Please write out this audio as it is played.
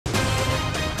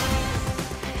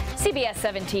CBS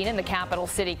 17 and the Capital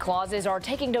City Clauses are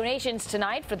taking donations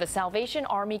tonight for the Salvation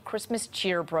Army Christmas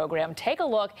Cheer program. Take a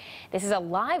look. This is a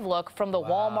live look from the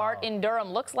Walmart in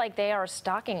Durham. Looks like they are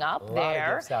stocking up there. A lot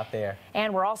of gifts out there.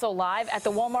 And we're also live at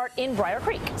the Walmart in Briar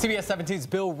Creek. CBS 17's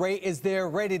Bill Ray is there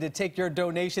ready to take your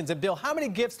donations. And Bill, how many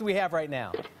gifts do we have right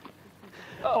now?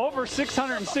 Over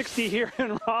 660 here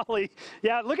in Raleigh.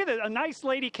 Yeah, look at it. A nice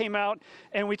lady came out,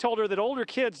 and we told her that older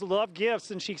kids love gifts,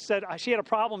 and she said she had a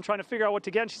problem trying to figure out what to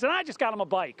get. And she said, I just got them a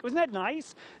bike. Wasn't that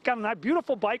nice? Got a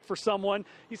beautiful bike for someone.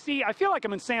 You see, I feel like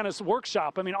I'm in Santa's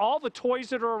workshop. I mean, all the toys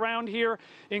that are around here,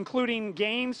 including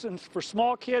games and for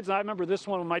small kids. I remember this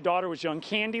one when my daughter was young,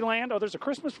 Candyland. Oh, there's a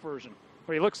Christmas version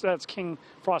where he looks, that's King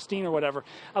Frostine or whatever.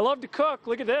 I love to cook.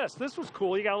 Look at this. This was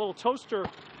cool. You got a little toaster.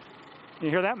 You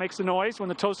hear that? Makes a noise when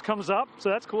the toast comes up. So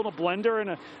that's cool. A blender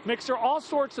and a mixer. All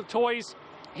sorts of toys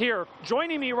here.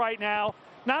 Joining me right now,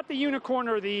 not the unicorn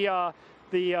or the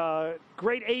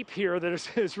great ape here that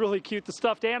is really cute, the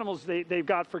stuffed animals they've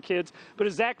got for kids, but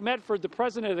is Zach Medford, the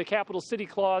president of the Capital City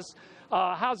Clause.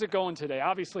 How's it going today?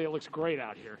 Obviously, it looks great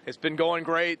out here. It's been going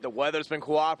great. The weather's been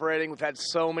cooperating. We've had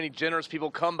so many generous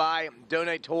people come by and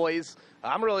donate toys.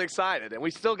 I'm really excited, and we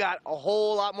still got a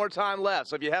whole lot more time left,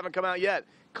 so if you haven't come out yet,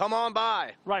 come on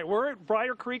by. Right, we're at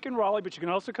Briar Creek in Raleigh, but you can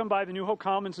also come by the New Hope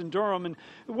Commons in Durham. And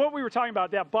what we were talking about,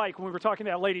 that bike, when we were talking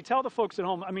to that lady, tell the folks at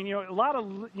home, I mean, a lot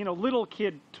of, little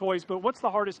kid toys, but what's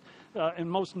the hardest and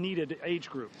most needed age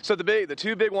group? So the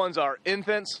two big ones are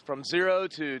infants from 0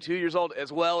 to 2 years old,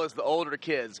 as well as the older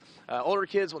kids. Older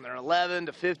kids, when they're 11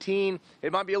 to 15,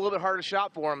 it might be a little bit harder to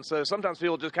shop for them, so sometimes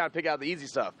people just kind of pick out the easy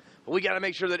stuff. But we got to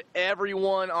make sure that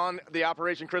everyone on the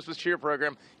Operation Christmas Cheer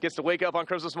program gets to wake up on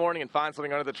Christmas morning and find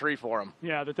something under the tree for them.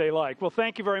 Yeah, that they like. Well,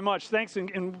 thank you very much. Thanks,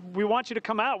 and we want you to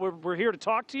come out. We're here to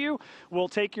talk to you. We'll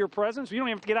take your presents. You don't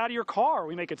even have to get out of your car.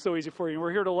 We make it so easy for you. We're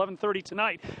here at 11:30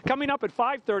 tonight. Coming up at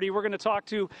 5:30, we're going to talk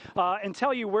to and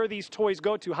tell you where these toys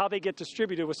go to, how they get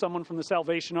distributed with someone from the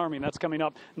Salvation Army, and that's coming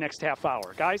up next half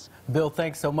hour. Guys? Bill,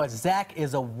 thanks so much. Zach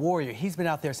is a warrior. He's been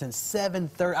out there since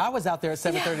 7:30. I was out there at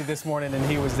 7:30 this morning, and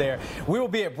he was there. We will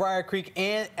be at Briar Creek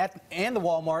and the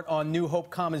Walmart on New Hope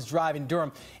Commons Drive in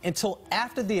Durham until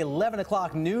after the 11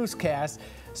 o'clock newscast.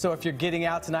 So if you're getting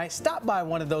out tonight, stop by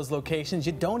one of those locations.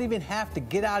 You don't even have to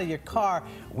get out of your car.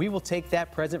 We will take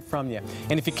that present from you.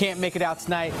 And if you can't make it out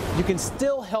tonight, you can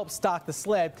still help stock the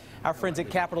sled. Our friends at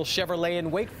Capital Chevrolet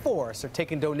in Wake Forest are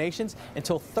taking donations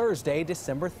until Thursday,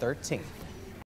 December 13th.